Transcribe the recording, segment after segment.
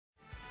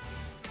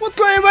What's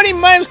going on, everybody?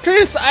 My name's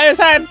Chris. I just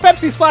had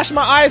Pepsi splash in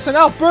my eyes, and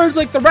now burns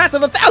like the wrath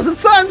of 1,000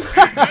 suns.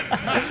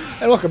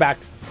 And welcome back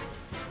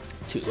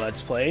to Let's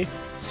Play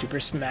Super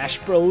Smash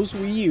Bros.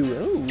 Wii U.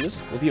 Ooh, this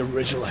is cool. The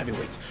original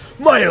heavyweights.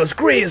 Mario's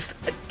greatest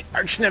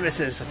arch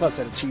nemesis. I thought it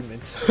said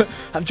achievements.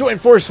 Have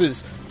joined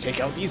forces. Take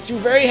out these two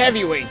very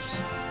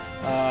heavyweights.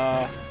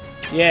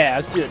 Yeah,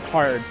 let's do it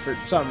hard for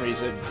some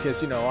reason,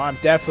 because, you know, I'm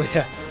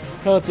definitely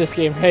pro at this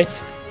game,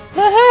 right?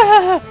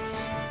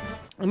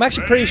 I'm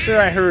actually pretty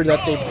sure I heard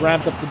that they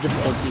ramped up the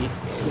difficulty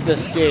with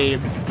this game.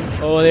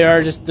 Oh,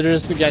 they're just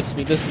against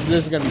me. This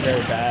is gonna be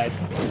very bad.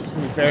 It's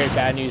gonna be very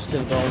bad news to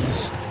the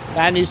bones.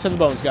 Bad news to the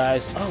bones,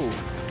 guys. Oh,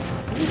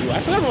 ooh,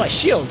 I forgot about my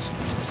shields.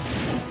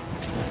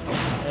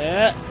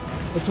 Yeah,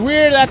 it's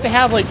weird that they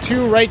have like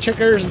two right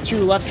triggers and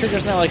two left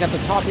triggers now, like at the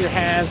top of your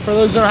hands. For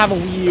those who don't have a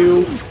Wii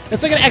U,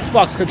 it's like an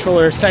Xbox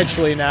controller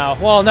essentially now.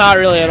 Well, not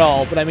really at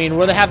all, but I mean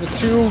where they have the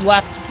two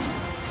left.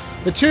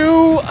 The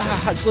two,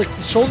 like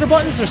the shoulder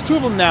buttons, there's two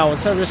of them now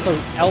instead of just the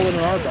L and an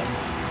R button.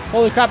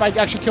 Holy crap, I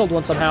actually killed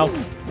one somehow.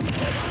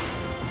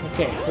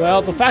 Okay,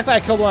 well, the fact that I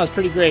killed one is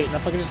pretty great, and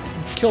if I can just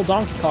kill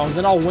Donkey Kong,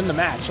 then I'll win the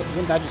match.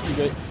 Wouldn't that just be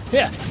good?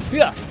 Yeah.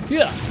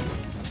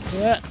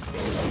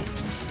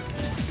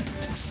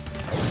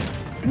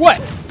 What?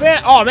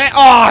 Oh, man.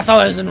 Oh, I thought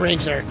I was in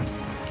range there.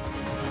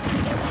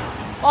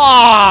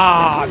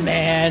 Oh,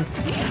 man.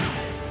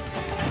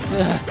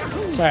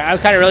 Ugh. Sorry, I'm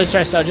kind of really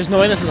stressed out. Just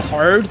knowing this is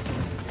hard.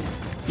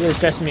 Really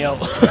stressing me out.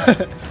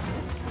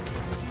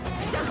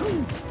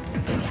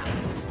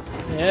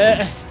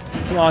 Yeah.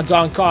 Come on,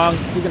 Donkey Kong.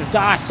 You're gonna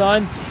die,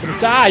 son. You're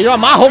gonna die. You're on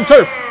my home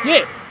turf.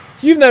 Yeah.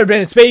 You've never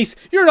been in space.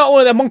 You're not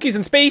one of the monkeys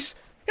in space.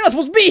 You're not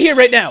supposed to be here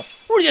right now.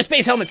 Where's your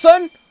space helmet,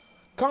 son?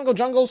 Congo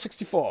Jungle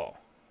 64.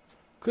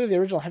 Clear the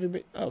original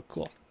heavyweight. Oh,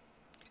 cool.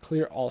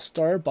 Clear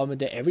All-Star. Bum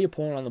into every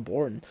opponent on the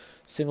board in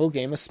single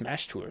game of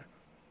Smash Tour.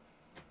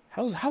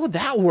 How would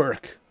that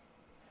work?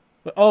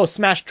 Oh,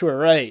 Smash Tour,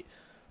 right.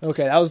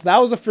 Okay, that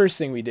was the first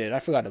thing we did. I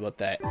forgot about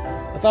that.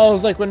 I thought it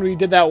was like when we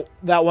did that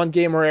one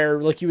game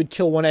where like you would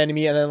kill one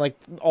enemy and then like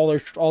all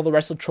the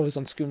rest of the trophies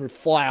on screen would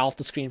fly off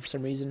the screen for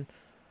some reason.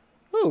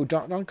 Ooh,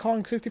 Donkey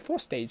Kong 64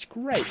 stage.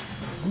 Great.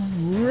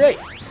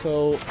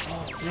 So,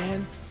 oh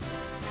man.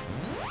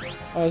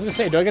 I was gonna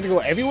say, do I get to go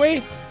every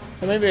way?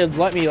 Or maybe it'd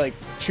let me like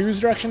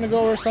choose direction to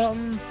go or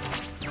something.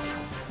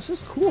 This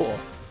is cool.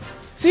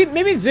 See,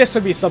 maybe this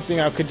would be something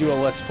I could do a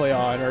Let's Play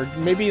on, or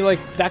maybe like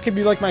that could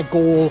be like my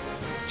goal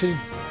to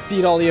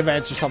beat all the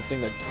events or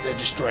something. The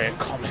destroyer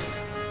cometh.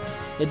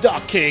 The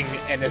Dark King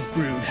and his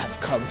brood have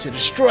come to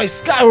destroy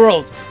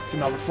Skyworld.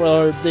 Come out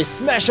before they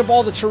smash up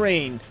all the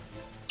terrain.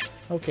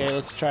 Okay,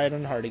 let's try it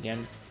on hard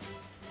again.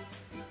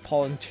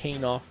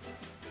 Palutena.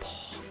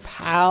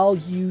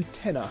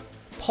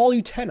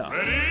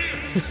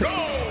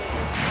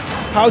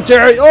 How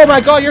dare you? Oh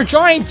my god, you're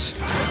giant!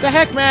 The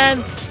heck,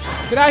 man?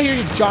 Get out of here,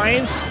 you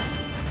giants!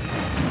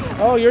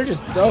 Oh, you're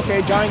just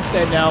okay. Giant's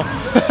dead now.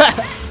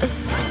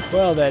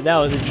 Well then, that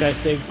was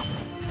interesting.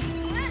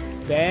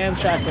 Bam,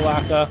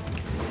 shakalaka.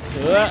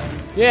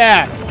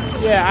 Yeah,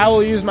 I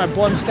will use my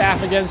blunt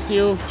staff against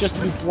you, just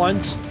to be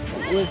blunt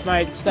with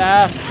my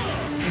staff,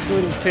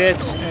 including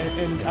Pits,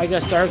 and I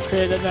guess Dark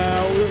Pit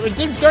now.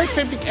 Did Dark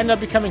Pit end up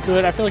becoming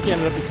good? I feel like he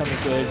ended up becoming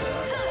good.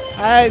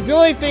 The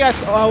only thing I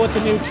saw with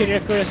the new Kid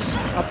Icarus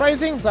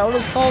Uprising, is that what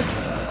it's called?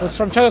 Was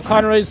from Chuck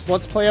Conroy's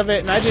Let's Play of it,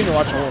 and I didn't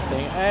watch the whole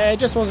thing. It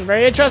just wasn't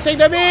very interesting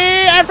to me.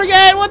 I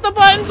forget what the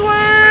buttons were.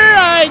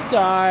 I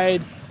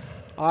died.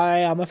 I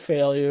am a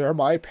failure.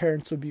 My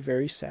parents would be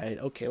very sad.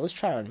 Okay, let's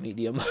try on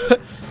medium.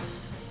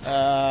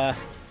 Yeah,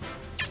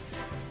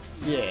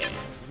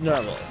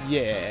 normal.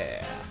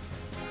 Yeah.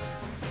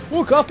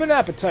 Woke up an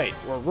appetite,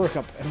 or work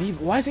up amiibo.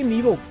 Why is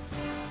amiibo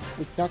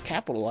not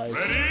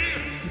capitalized?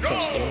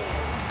 Interesting.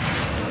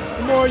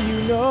 The more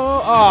you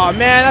know. Oh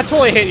man, that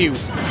totally hit you.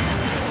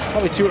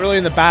 Probably too early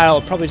in the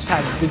battle. Probably just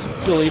had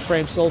invincibility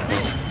frame still.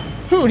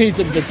 Who needs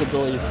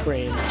invincibility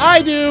frame?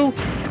 I do!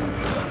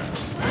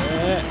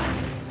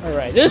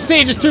 Alright, this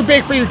stage is too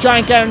big for you,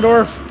 Giant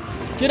Ganondorf.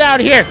 Get out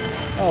of here!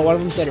 Oh, one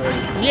of them's dead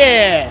already.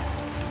 Yeah!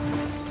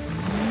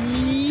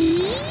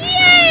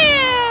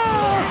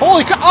 Yeah!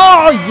 Holy crap!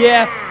 Oh,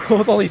 yeah!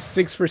 With only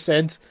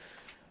 6%.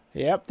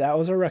 Yep, that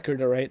was a record,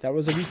 alright. That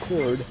was a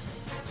record.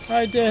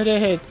 I did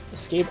it!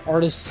 Escape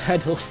artist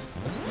sandals.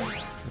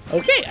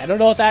 Okay, I don't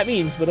know what that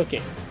means, but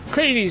okay.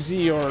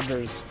 Crazy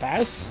orders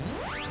pass.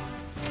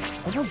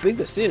 I wonder how big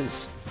this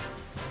is.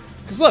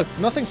 Because look,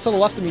 nothing's to the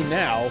left of me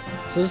now.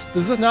 So does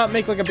this not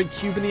make like a big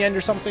cube in the end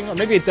or something? Or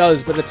maybe it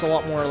does, but it's a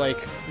lot more like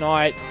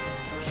not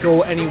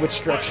go any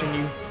which direction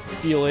you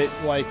feel it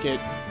like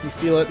it. You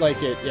feel it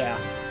like it, yeah.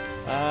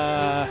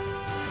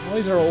 All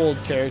these are old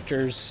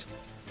characters.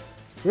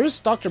 Where's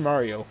Dr.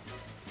 Mario?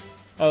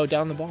 Oh,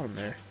 down the bottom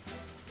there.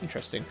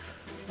 Interesting.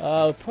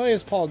 Play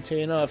as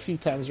Palutena a few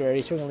times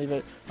already, so we're gonna leave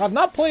it. I've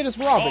not played as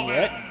Robin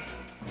yet.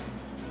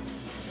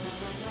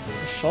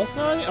 Is Shulk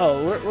not?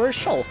 Oh, where's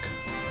Shulk?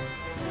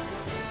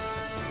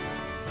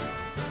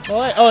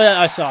 Oh yeah,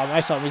 I saw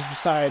him. He's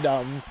beside,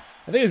 I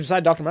think he's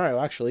beside Dr. Mario,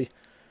 actually.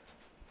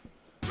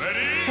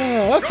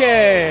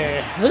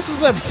 Okay, this is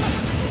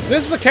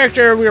the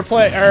character we were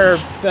playing, or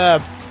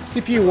the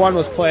CPU1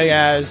 was playing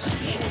as.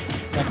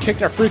 That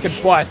kicked our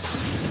freaking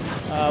butts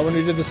when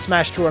we did the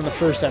Smash tour on the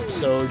first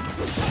episode.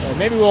 So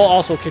maybe we'll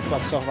also kick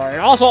butt so far.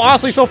 And also,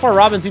 honestly, so far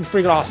Robin seems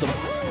freaking awesome.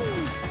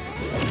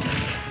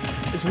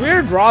 It's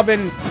weird.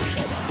 Robin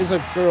is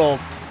a girl.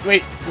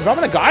 Wait, is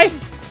Robin a guy?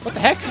 What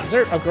the heck? Is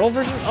there a girl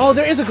version? Oh,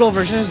 there is a girl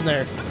version, isn't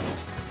there?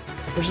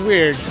 Which is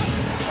weird.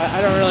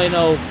 I don't really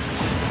know.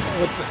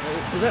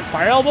 Is that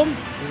Fire Album?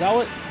 Is that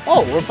what?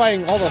 Oh, we're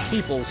fighting all the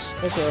peoples.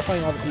 Okay, we're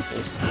fighting all the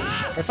peoples.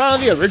 We're fighting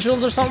all the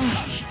originals or something?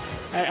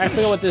 I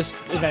forget what this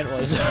event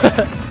was.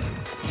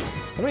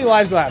 How many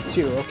lives do I have?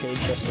 2. Okay,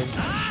 interesting.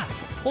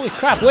 Holy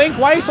crap, Link,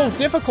 why are you so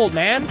difficult,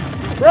 man?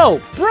 Bro!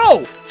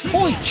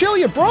 Holy chill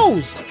your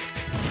bros!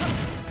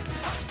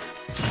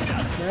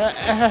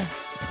 I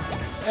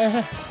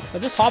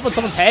just hop on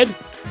someone's head?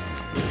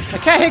 I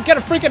can't get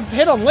a freaking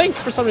hit on Link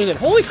for some reason.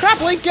 Holy crap,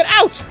 Link, get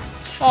out!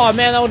 Oh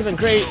man, that would have been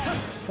great.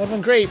 Would have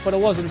been great, but it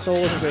wasn't, so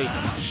it wasn't great.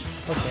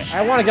 Okay,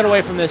 I want to get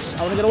away from this.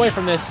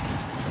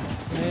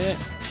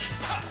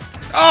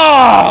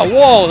 Oh,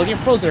 whoa, the game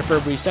froze there for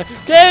a brief second.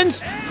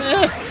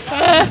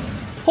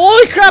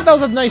 Holy crap, that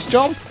was a nice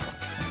jump.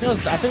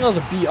 I think that was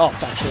a B up,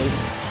 actually.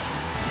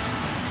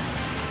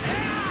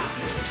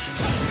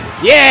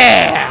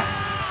 Yeah!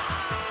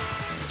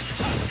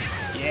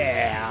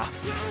 Yeah!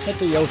 Hit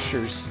the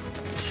Yoshers.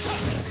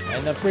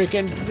 And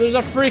there's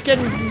a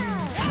freaking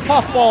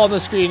puffball on the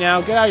screen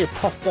now. Get out of your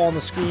puffball on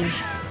the screen.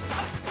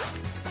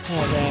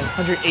 Oh man,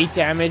 108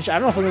 damage. I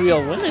don't know if I'm gonna be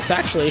able to win this,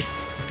 actually.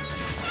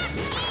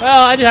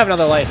 Well, I do have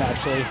another life,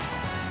 actually.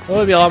 It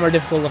would be a lot more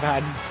difficult if I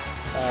had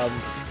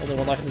only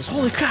one life in this.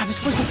 Holy crap, this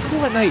place looks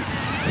cool at night.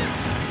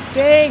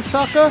 Dang,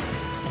 sucker.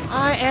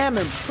 I am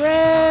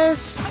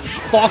impressed.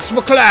 Fox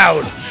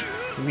McCloud.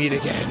 We meet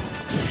again.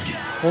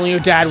 Only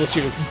your dad was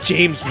here,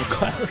 James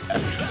McCloud.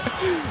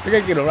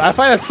 I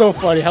find that so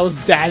funny. How his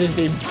dad is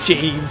named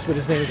James, but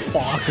his name is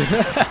Fox.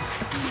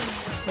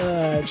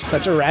 Just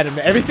such a random.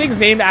 Everything's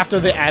named after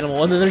the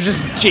animal, and then there's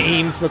just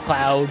James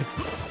McCloud.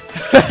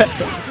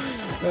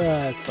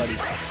 That's funny.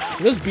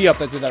 It was B up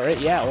that did that, right?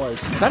 Yeah, it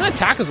was. Is that an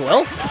attack as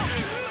well?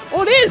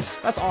 Oh, it is!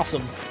 That's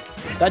awesome.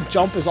 That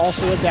jump is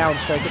also a down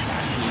strike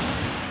attack.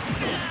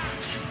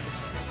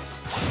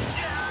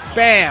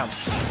 Bam!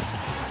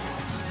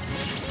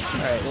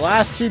 Alright,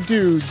 last 2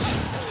 dudes.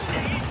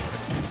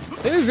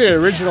 I think these are the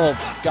original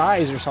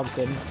guys or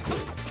something.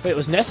 Wait,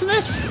 was Ness in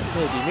this?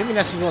 Maybe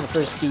Ness was one of the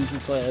first dudes we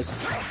played as.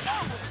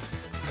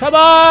 Come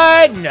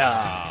on! No.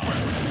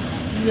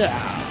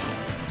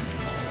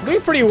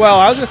 Doing pretty well.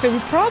 I was gonna say we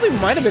probably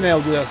might have been able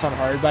to do this on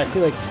hard, but I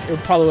feel like it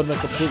probably would have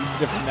been a completely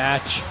different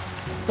match.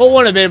 Well, it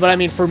wouldn't have been, but I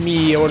mean, for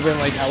me, it would have been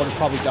like I would have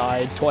probably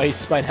died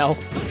twice by now.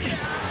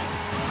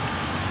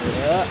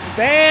 Yeah.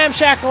 Bam,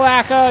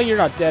 shakalaka! You're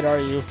not dead, are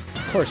you?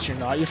 Of course you're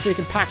not. You're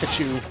freaking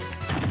Pikachu.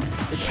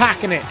 You're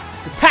packing it.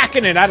 You're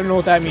packing it. I don't know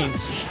what that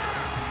means.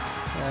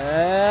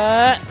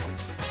 Bam!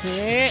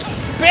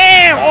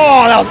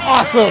 Oh, that was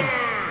awesome.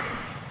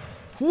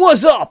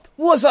 What's up?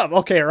 What's up?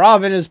 Okay,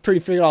 Robin is pretty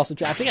freaking awesome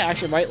too. I think I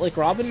actually might like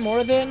Robin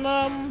more than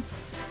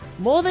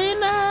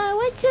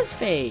what's his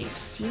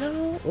face? You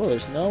know? Oh,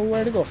 there's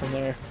nowhere to go from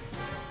there.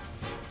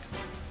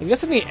 I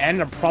guess in the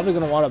end, I'm probably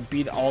gonna want to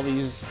beat all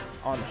these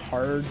on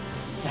hard.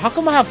 How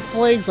come I have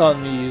flags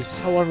on these?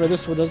 However,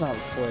 this one doesn't have a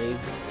flag.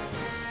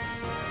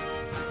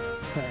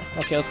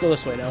 Okay, let's go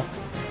this way now.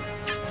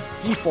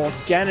 Default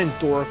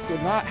Ganondorf.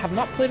 Have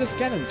not played as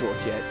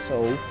Ganondorf yet,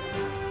 so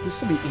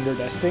this will be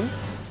interesting.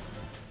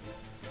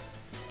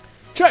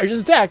 Charge his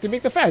attack to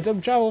make the Phantom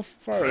travel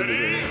farther.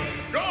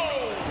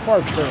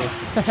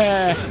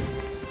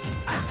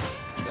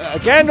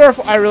 Ganondorf,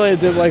 I really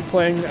did like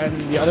playing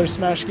in the other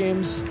Smash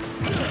games.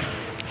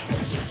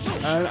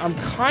 And I'm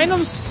kind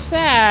of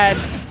sad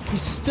we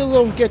still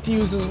don't get to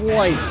use his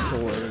light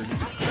sword.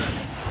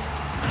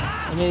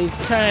 And he's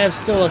kind of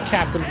still a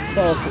Captain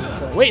Falcon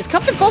player. Wait, is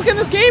Captain Falcon in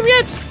this game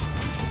yet?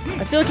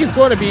 I feel like he's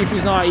going to be if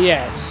he's not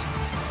yet.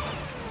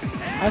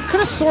 I could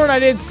have sworn I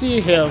did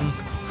see him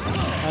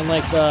on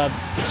like the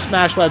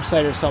Smash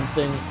website or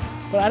something,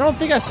 but I don't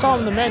think I saw him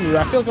in the menu.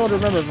 I feel like I would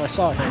remember if I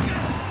saw him.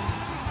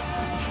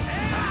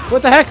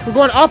 What the heck? We're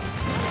going up?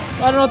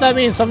 I don't know what that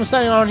means, so I'm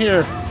standing on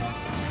here.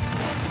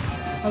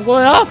 I'm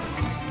going up?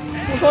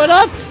 I'm going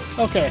up?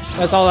 Okay,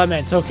 that's all that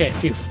meant. Okay,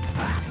 phew.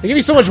 They give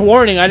me so much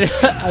warning, I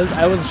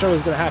wasn't sure what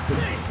was going to happen.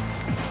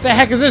 What the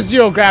heck is this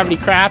zero gravity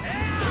crap?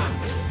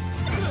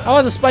 I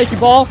want the spiky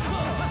ball.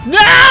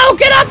 No!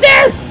 Get up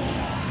there!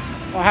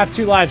 Oh, I have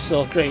 2 lives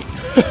still. Great.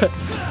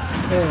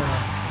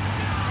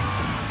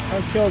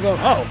 I killed them.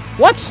 Oh,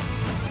 what?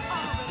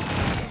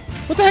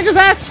 What the heck is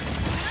that?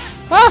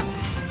 Huh?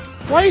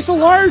 Why are you so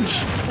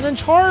large? And then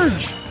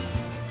charge.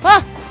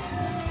 Huh?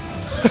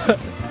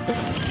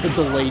 The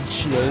delayed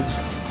shield.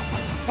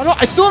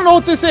 I still don't know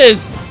what this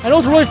is. I know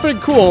it's really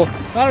freaking cool.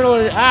 I don't know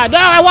what it is. Ah, no,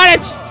 I want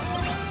it!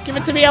 Give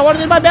it to me. I want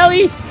it in my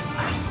belly.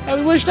 I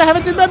wish to have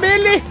it in my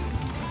belly.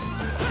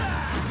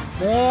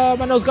 Oh,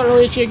 my nose got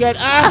really itchy again.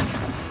 Ah!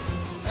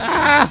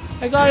 Ah!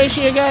 I got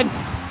itchy again.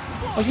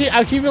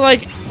 I'll keep it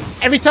like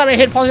every time I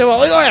hit positive,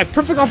 oh yeah,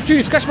 perfect opportunity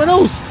to scratch my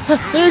nose.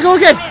 There you go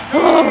again.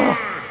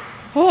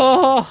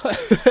 Oh.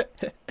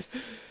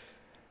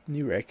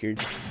 New record.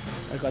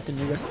 I got the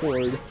new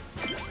record.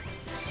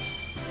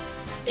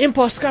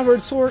 Impa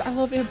Skyward Sword. I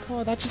love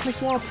Impa. That just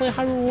makes me want to play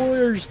Hyrule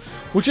Warriors.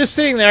 Which is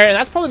sitting there, and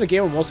that's probably the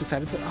game I'm most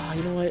excited to play. Ah,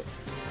 you know what?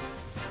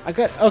 I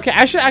got... Okay,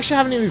 I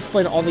haven't even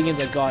explained all the games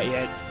I got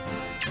yet.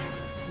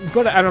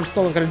 And I'm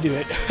still not going to do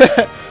it.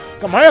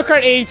 Got Mario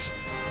Kart 8.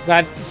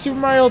 Got Super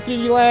Mario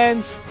 3D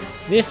Lands.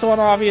 This one,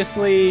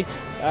 obviously.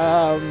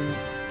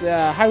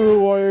 Hyrule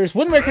Warriors.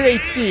 Wind Waker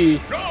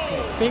HD.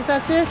 I think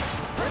that's it.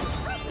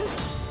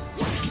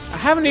 I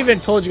haven't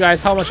even told you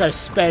guys how much I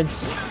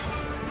spent.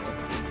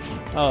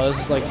 Oh, this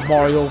is like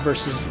Mario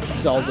versus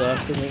Zelda.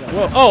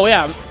 Whoa. Oh,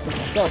 yeah.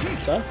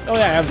 Zelda? Oh,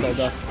 yeah, I have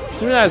Zelda.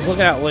 So I was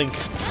looking at Link.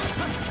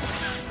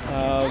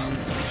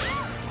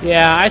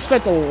 Yeah, I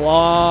spent a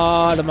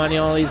lot of money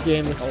on all these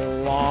games. Like, a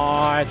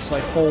lot. It's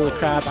like, holy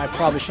crap, I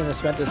probably shouldn't have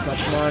spent this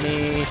much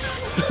money.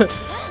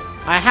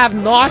 I have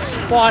not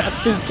bought a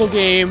physical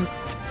game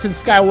since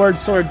Skyward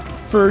Sword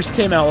first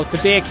came out. Like, the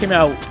day it came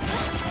out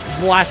was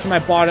the last time I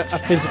bought a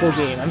physical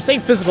game. I'm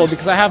saying physical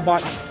because I have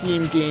bought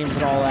Steam games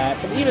and all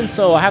that. But even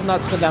so, I have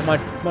not spent that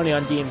much money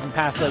on games in the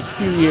past, like,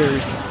 few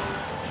years.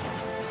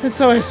 And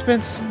so I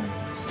spent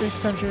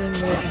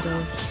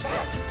 $611.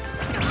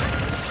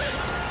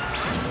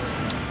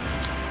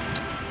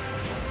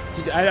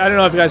 I don't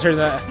know if you guys heard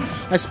that.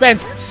 I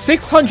spent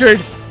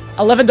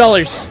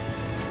 $611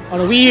 on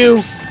a Wii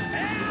U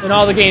and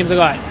all the games I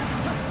got.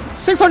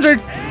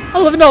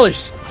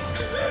 $611.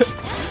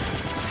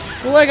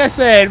 Well, like I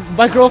said,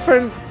 my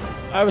girlfriend,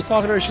 I was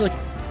talking to her, she's like,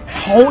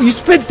 "Oh, you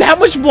spent that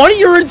much money?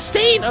 You're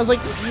insane!" I was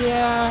like,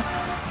 "Yeah."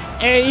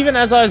 And even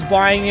as I was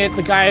buying it,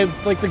 the guy I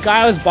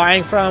was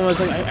buying from was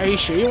like, "Are you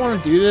sure you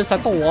want to do this?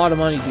 That's a lot of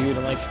money, dude."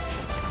 I'm like,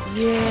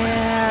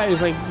 "Yeah."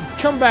 He's like,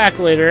 "Come back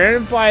later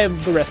and buy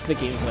the rest of the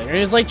games later." And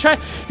he was like,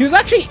 he was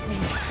actually,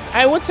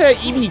 I went to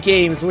EB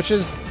Games, which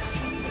is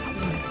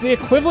the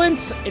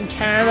equivalent in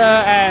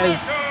Canada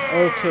as,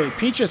 okay,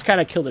 Peach just kind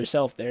of killed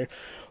herself there,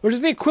 which is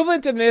the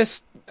equivalent in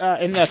this,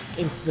 in the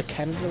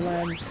Canada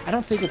lands. I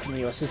don't think it's in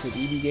the US, is it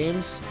EB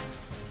Games?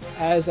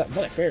 As,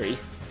 what a fairy.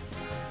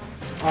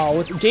 Oh,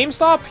 what's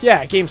GameStop?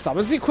 Yeah, GameStop.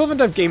 It's the equivalent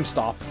of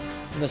GameStop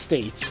in the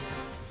States.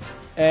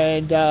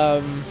 And,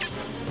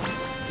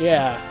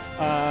 yeah.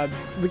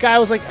 The guy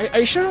was like, "Are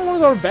you sure you don't want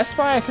to go to Best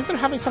Buy? I think they're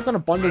having some kind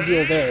of bundle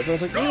deal there." But I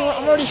was like, "You know what?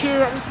 I'm already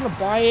here. I'm just gonna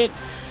buy it."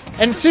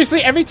 And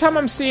seriously, every time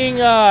I'm seeing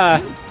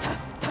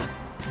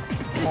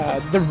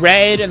the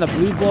red and the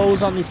blue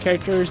glows on these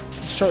characters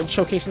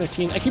showcasing their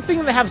team, I keep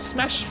thinking they have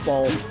Smash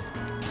Ball,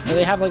 or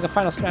they have like a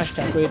Final Smash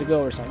attack ready to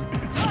go or something.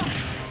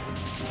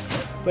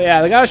 But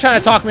yeah, the guy was trying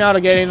to talk me out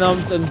of getting them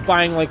and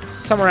buying like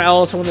somewhere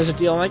else, or when there's a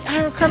deal. I'm like,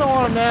 I kind of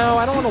want them now.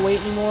 I don't want to wait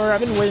anymore.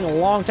 I've been waiting a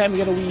long time to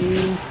get a Wii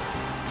U.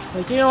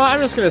 Like, you know what? I'm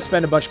just gonna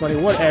spend a bunch of money.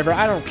 Whatever.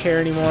 I don't care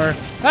anymore.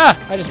 Ah!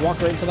 I just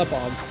walked right into that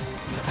bomb.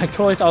 I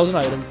totally thought it was an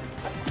item.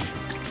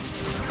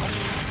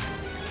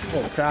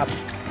 Holy crap.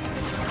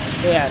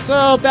 But yeah,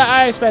 so that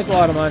I spent a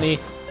lot of money.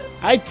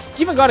 I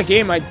even got a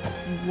game I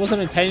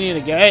wasn't intending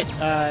to get,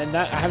 and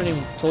that I haven't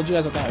even told you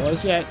guys what that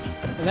was yet.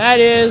 And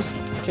that is...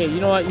 Okay, you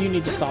know what? You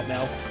need to stop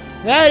now.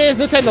 That is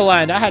Nintendo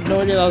Land. I had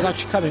no idea that was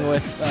actually coming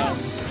with the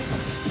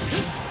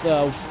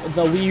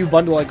Wii U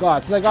bundle I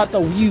got. So I got the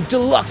Wii U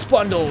Deluxe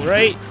bundle,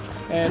 right?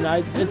 And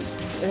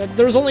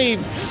there was only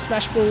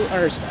Smash Bros.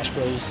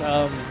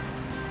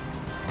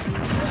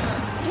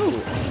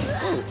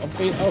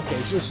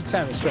 Okay, so this would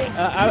sound straight.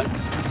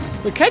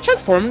 But can I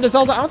transform into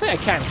Zelda? I don't think I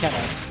can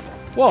I?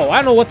 Whoa, I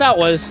don't know what that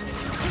was.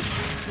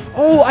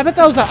 Oh, I bet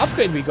that was that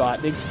upgrade we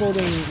got. The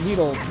exploding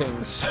needle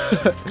things.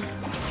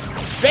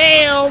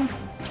 Bam!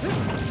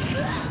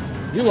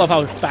 I do love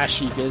how fast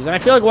Sheik is. And I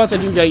feel like once I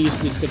do get used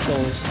to these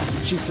controls,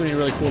 Sheik's gonna be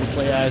really cool to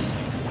play as.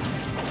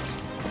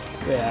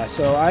 Yeah,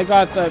 so I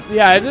got the...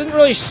 Yeah, I didn't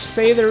really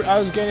say that I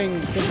was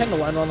getting Nintendo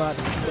Land on that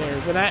there.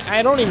 But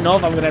I don't even know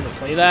if I'm gonna ever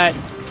play that.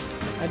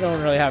 I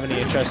don't really have any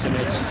interest in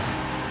it.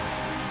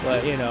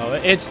 But, you know,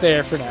 it's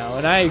there for now.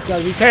 And I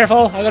gotta be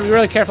careful. I gotta be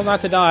really careful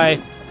not to die.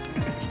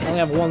 I only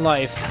have one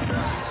life.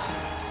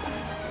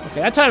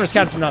 Okay, that timer's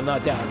counting. I'm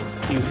not down.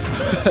 Phew.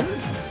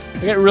 I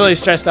get really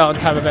stressed out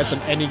on time events in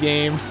any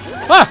game.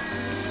 Ah!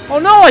 Oh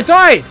no, I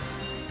died!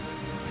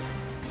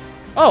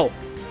 Oh.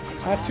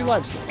 I have 2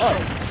 lives still. Oh.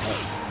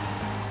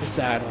 What's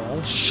that?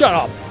 Oh, shut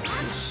up, you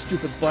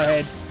stupid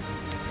butthead.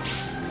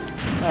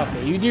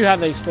 Okay, you do have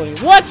the exploding...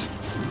 What?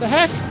 The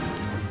heck?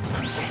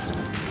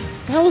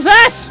 The hell was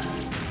that?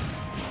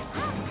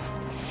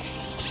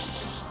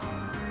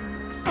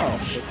 Oh,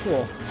 okay,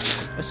 cool.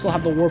 I still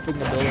have the warping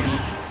ability.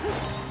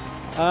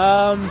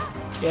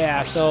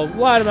 Yeah, so a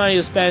lot of money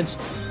was spent.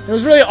 It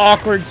was really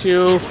awkward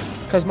too,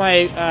 because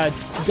my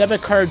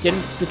debit card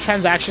the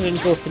transaction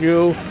didn't go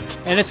through,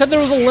 and it said there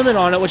was a limit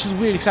on it, which is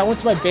weird because I went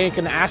to my bank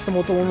and asked them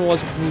what the limit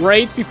was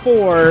right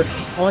before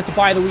I went to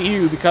buy the Wii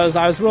U, because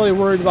I was really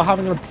worried about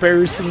having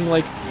embarrassing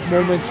like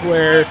moments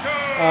where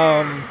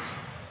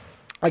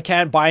I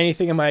can't buy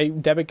anything and my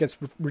debit gets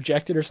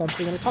rejected or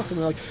something. And I talk to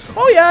them, like,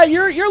 oh yeah,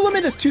 your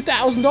limit is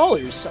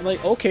 $2,000. I'm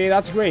like, okay,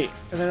 that's great.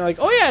 And then they're like,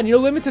 oh yeah, and your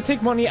limit to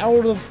take money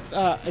out of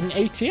an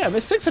ATM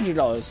is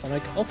 $600. I'm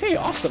like, okay,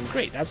 awesome,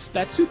 great, that's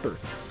super.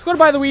 So go to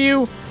buy the Wii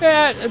U.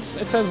 Yeah, it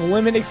says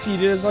limit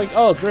exceeded. It's like,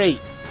 oh great.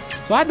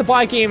 So I had to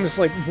buy games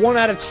like one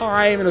at a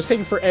time, and it was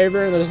taking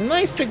forever. And there was a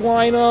nice big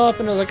lineup,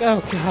 and I was like,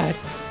 oh god,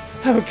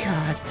 oh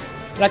god.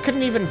 And I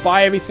couldn't even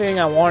buy everything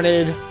I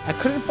wanted. I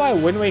couldn't buy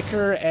Wind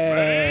Waker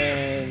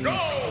and...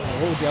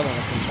 what was the other one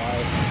I couldn't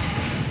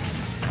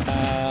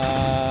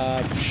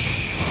buy?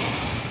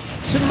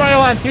 Super Mario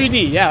Land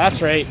 3D. Yeah,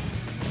 that's right.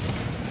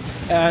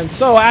 And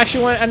so I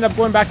actually ended up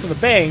going back to the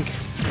bank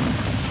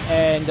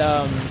and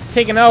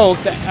taking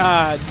out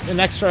an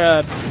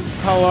extra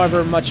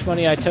however much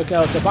money I took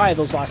out to buy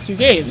those last 2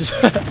 games.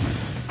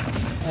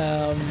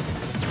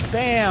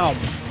 Bam!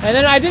 And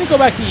then I didn't go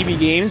back to EB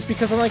Games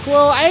because I'm like,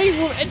 well,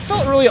 it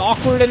felt really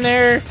awkward in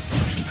there.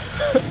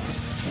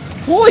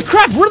 Holy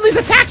crap, Ridley's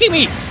attacking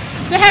me!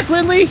 The heck,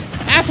 Ridley?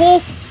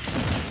 Asshole!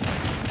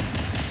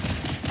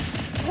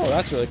 Oh,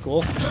 that's really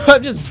cool.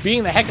 I'm just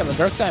being the heck of the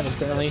Dark Samus,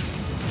 apparently.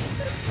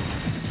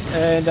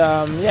 And,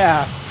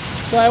 yeah.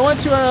 So I went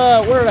to,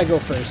 where did I go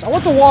first? I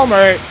went to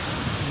Walmart.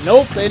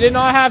 Nope, they did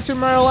not have Super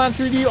Mario Land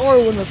 3D or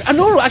Wind Waker.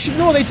 No, actually,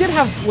 no, they did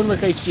have Wind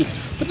Waker HD.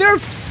 But they're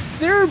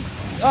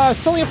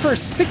selling it for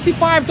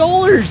 $65.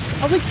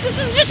 I was like, this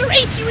is just an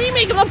HD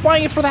remake. I'm not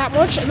buying it for that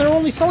much, and they're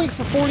only selling it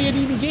for $40 at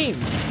EB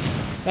Games.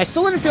 And I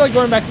still didn't feel like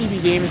going back to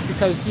EB Games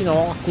because, you know,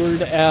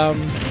 awkward.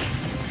 And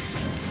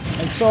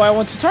so I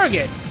went to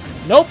Target.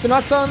 Nope, they're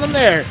not selling them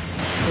there.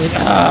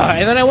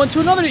 And then I went to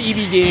another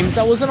EB Games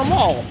that was in a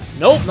mall.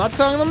 Nope, not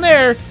selling them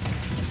there.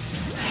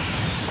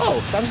 Oh,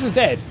 Samus is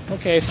dead.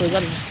 Okay, so we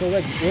gotta just kill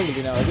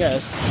Ridley now, I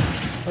guess.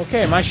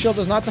 Okay, my shield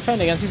does not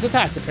defend against these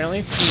attacks,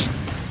 apparently.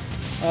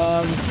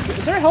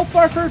 Is there a health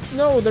bar for...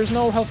 No, there's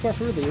no health bar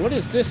for Ridley. What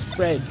is this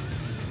bread?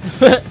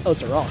 Oh,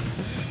 it's a rock.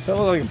 That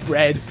looks like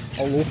bread.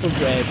 A loaf of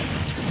bread.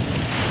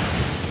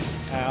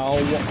 Ow.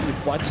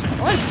 What?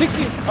 Oh, I have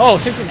 16... Oh,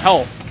 16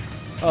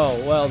 health. Oh,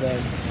 well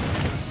then.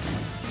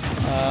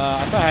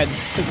 I thought I had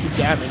 60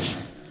 damage.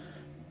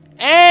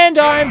 And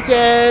I'm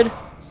dead.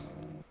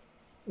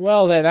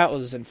 Well then, that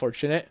was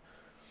unfortunate.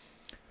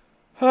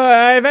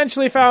 I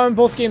eventually found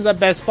both games at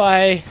Best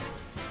Buy.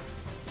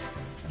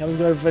 I was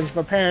going to avenge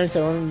my parents,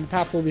 and the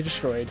path will be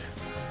destroyed.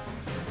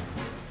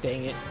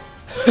 Dang it.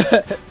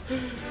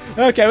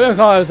 Okay, we're going to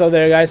call it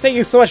there, guys. Thank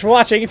you so much for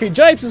watching. If you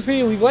enjoyed, please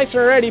leave likes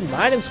already.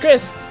 My name's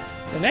Chris.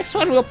 The next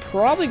one, we'll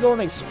probably go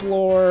and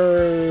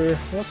explore...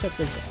 What else do I have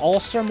things?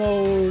 All-Star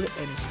Mode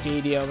and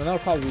Stadium, and that'll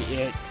probably be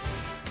it.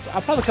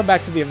 I'll probably come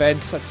back to the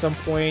events at some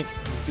point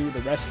and do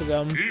the rest of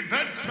them.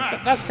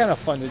 That's kind of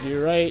fun to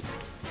do, right?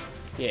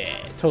 Yeah,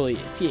 it totally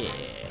is. Yeah.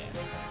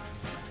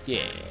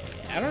 Yeah.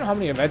 I don't know how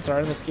many events are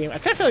in this game. I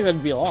kind of feel like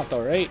that'd be a lot,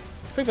 though, right?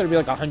 I think there'd be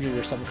like 100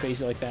 or something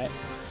crazy like that.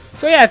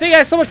 So yeah, thank you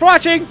guys so much for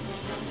watching.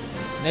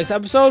 Next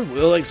episode,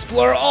 we'll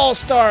explore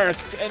All-Star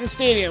and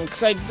Stadium,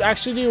 because I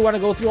actually do want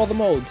to go through all the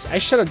modes. I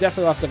should have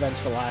definitely left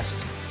events for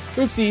last.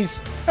 Oopsies.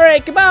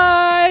 Alright,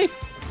 goodbye!